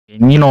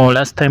You know,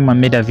 last time I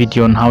made a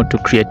video on how to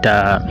create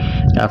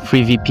a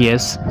free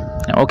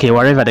VPS, okay,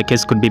 whatever the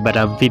case could be, but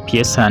a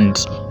VPS, and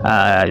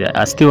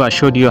I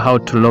showed you how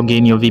to log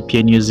in your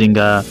VPN using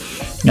a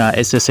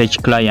SSH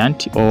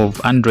client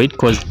of Android.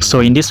 So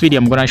in this video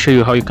I'm going to show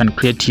you how you can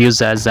create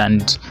users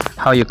and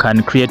how you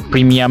can create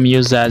premium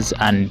users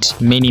and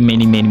many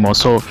more.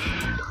 So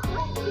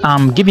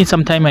give me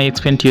some time, I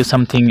explain to you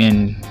something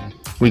and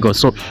we go.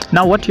 So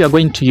now what we are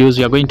going to use,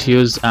 a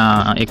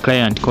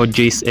client called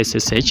JS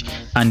SSH,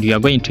 and we are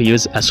going to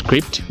use a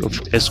script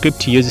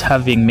to use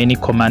having many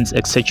commands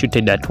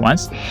executed at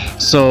once.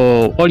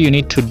 So all you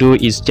need to do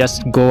is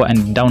just go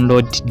and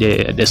download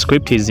the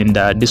script. Is in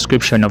the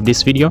description of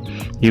this video.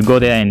 You go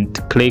there and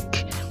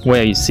click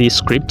where you see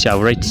script,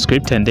 write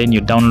script, and then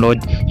you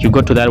download. You go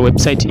to that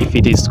website. If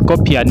it is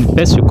copy and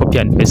paste, you copy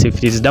and paste. If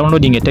it is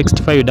downloading a text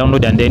file, you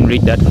download and then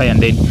read that file and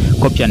then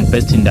copy and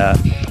paste in the.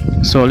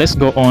 So let's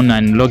go on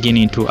and log in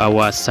into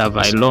our server.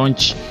 I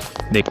launch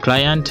the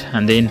client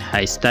and then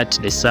I start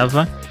the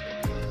server.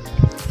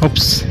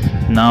 Oops,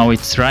 now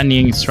it's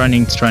running.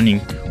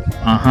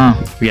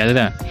 We are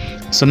there.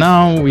 So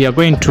now we are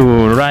going to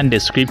run the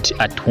script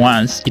at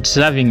once. It's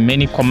having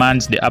many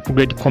commands, the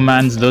upgrade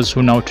commands. Those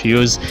who know to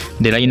use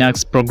the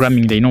Linux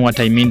programming, they know what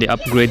I mean, the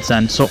upgrades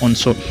and so on.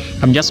 So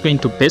I'm just going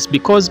to paste,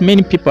 because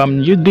many people,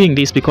 I'm doing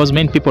this because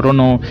many people don't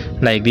know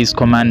like these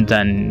commands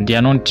and they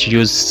are not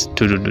used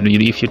to.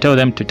 If you tell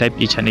them to type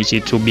each and each,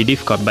 it will be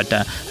difficult. But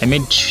I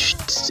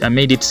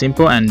made it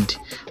simple, and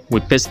we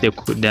paste the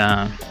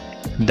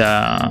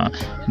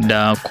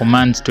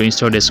commands to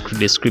install the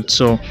script.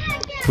 So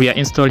we are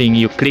installing.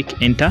 You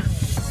click enter.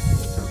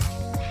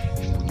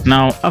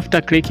 Now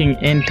after clicking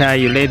enter,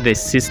 you let the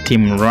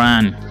system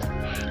run.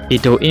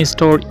 It will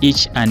install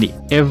each and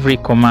every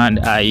command.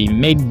 I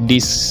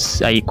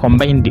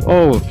combined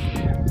all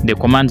the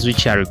commands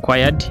which are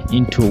required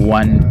into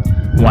one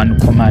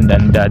command,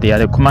 and the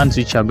other commands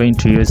which are going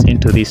to use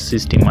into this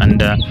system.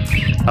 And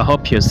I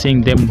hope you're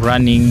seeing them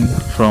running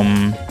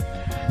from,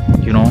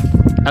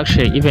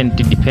 actually even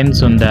it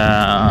depends on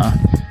the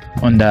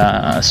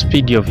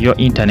speed of your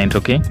internet.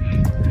 Okay,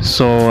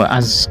 so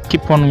as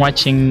keep on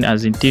watching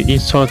as it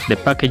installs the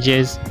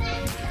packages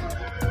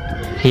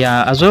here.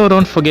 As well,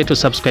 don't forget to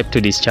subscribe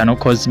to this channel,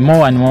 because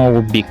more and more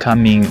will be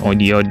coming on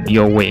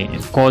your way.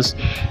 Of course,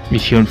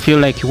 if you feel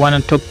like you want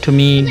to talk to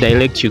me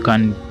direct, you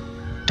can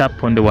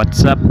tap on the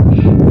WhatsApp.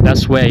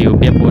 That's where you'll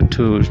be able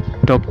to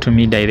talk to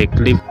me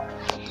directly.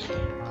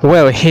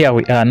 Well, here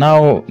we are.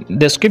 Now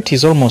the script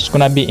is almost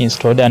gonna be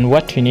installed, and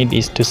what you need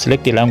is to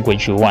select the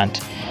language you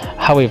want.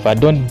 However,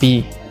 don't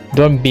be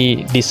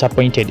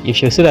disappointed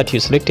if you see that you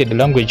selected the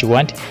language you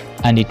want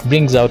and it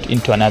brings out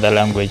into another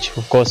language.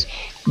 Of course,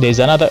 there's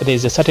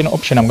a certain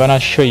option I'm gonna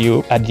show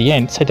you at the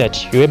end, so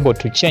that you're able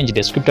to change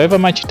the script. However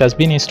much it has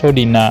been installed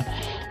in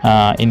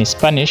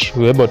Spanish,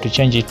 we're able to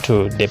change it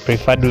to the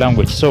preferred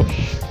language. So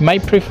my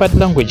preferred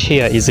language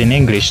here is in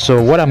English.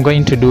 So what I'm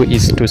going to do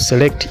is to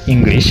select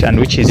English, and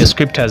which is the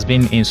script has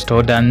been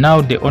installed, and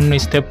now the only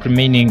step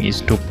remaining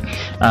is to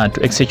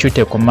execute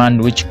a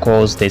command which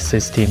calls the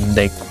system,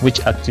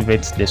 which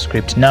activates the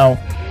script. Now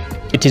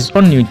it is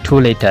only 2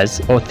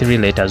 letters or 3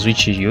 letters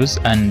which you use,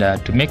 and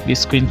to make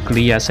this screen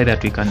clear so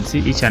that we can see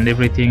each and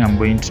everything, I'm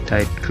going to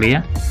type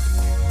clear.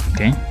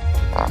 Okay,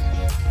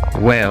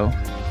 well,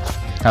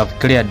 I've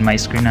cleared my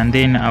screen, and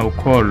then I'll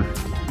call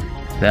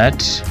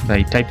that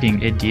by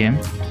typing ADM.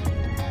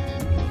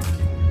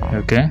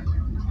 Okay.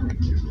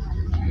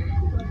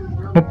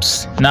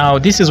 Oops. Now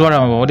this is what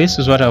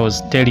I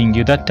was telling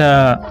you, that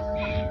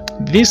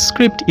this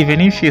script, even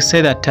if you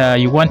say that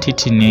you want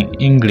it in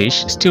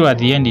English, still at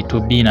the end it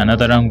will be in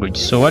another language.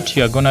 So what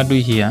you are gonna do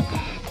here,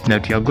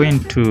 that you are going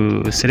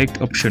to select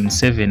option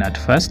 7 at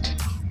first,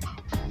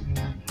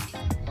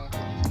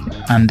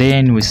 and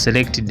then we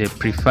select the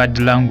preferred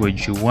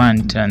language you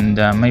want, and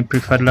my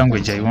preferred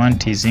language I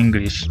want is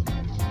English.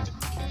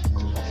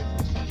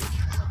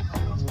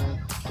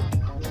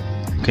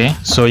 Okay,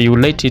 so you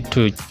let it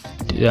to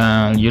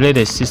you let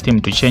the system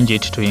to change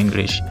it to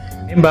English.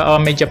 Remember, our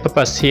major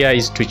purpose here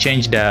is to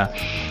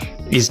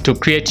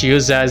create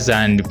users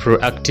and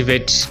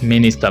proactivate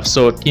many stuff.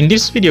 So in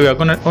this video we are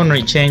gonna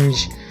only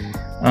change.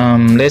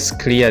 Let's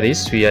clear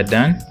this. We are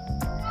done.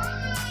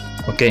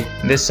 Okay,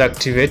 let's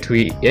activate.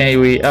 We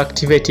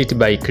activate it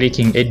by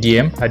clicking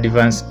ADM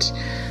advanced.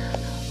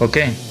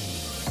 Okay,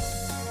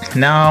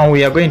 now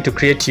we are going to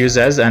create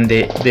users, and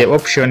the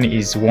option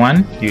is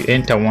 1. You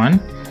enter 1.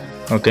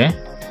 Okay,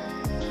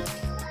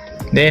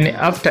 then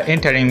after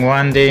entering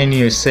 1, then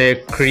you say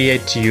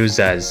create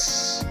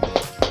users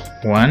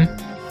 1.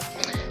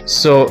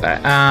 So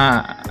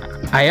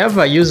I have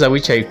a user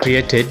which I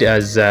created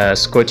as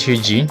SCOT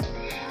UG,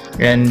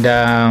 and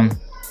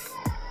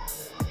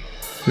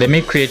let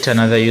me create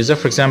another user.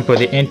 For example,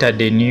 they enter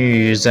the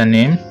new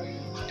username.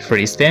 For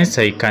instance,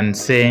 I can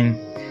say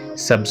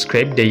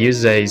subscribe. The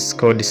user is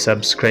called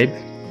subscribe.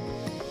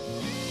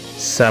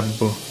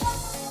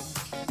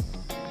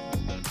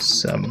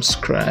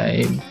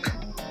 Subscribe.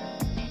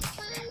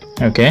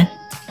 Okay,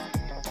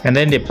 and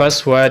then the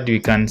password we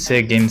can say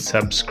again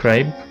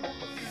subscribe.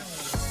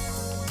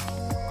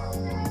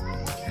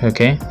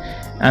 Okay,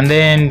 and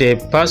then the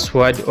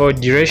password or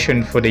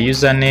duration for the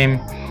username,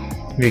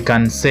 we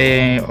can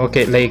say,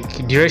 okay,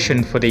 like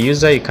duration for the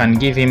user, you can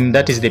give him,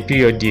 that is the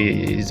period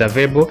is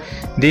available.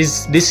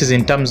 This is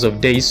in terms of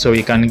days, so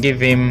you can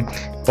give him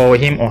or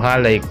her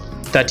like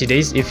 30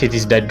 days if it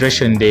is the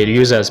duration the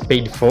user has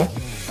paid for.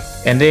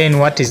 And then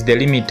what is the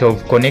limit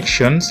of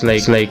connections,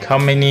 like how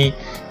many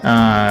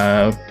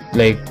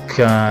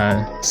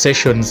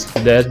sessions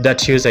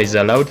that user is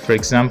allowed. For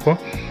example,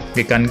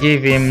 we can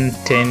give him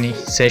 10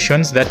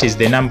 sessions, that is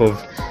the number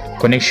of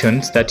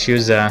connections that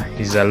user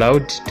is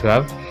allowed to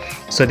have.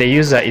 So the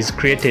user is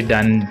created,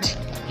 and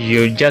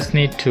you just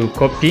need to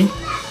copy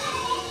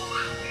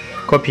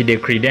the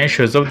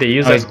credentials of the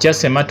user. It's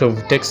just a matter of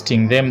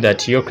texting them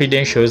that your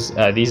credentials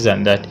are these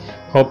and that.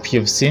 Hope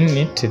you've seen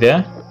it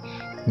there.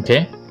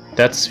 Okay,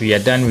 we are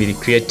done with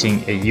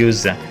creating a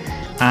user,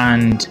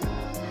 and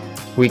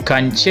we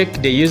can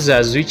check the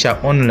users which are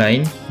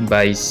online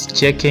by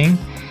checking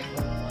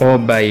or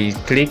by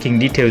clicking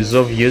details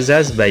of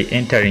users by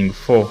entering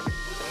 4.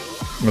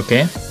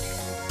 Okay,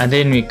 and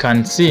then we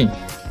can see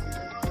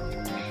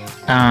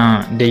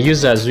the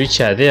users which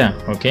are there,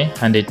 okay,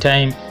 and the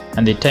time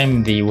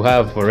they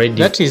have already.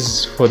 That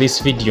is for this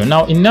video.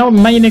 Now in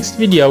my next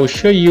video I will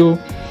show you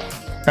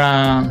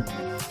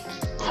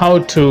how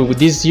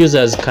these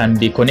users can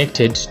be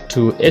connected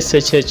to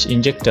SSH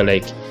injector,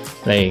 like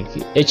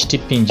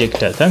HTTP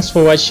injector. Thanks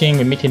for watching.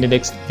 We meet in the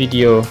next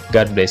video.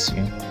 God bless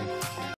you.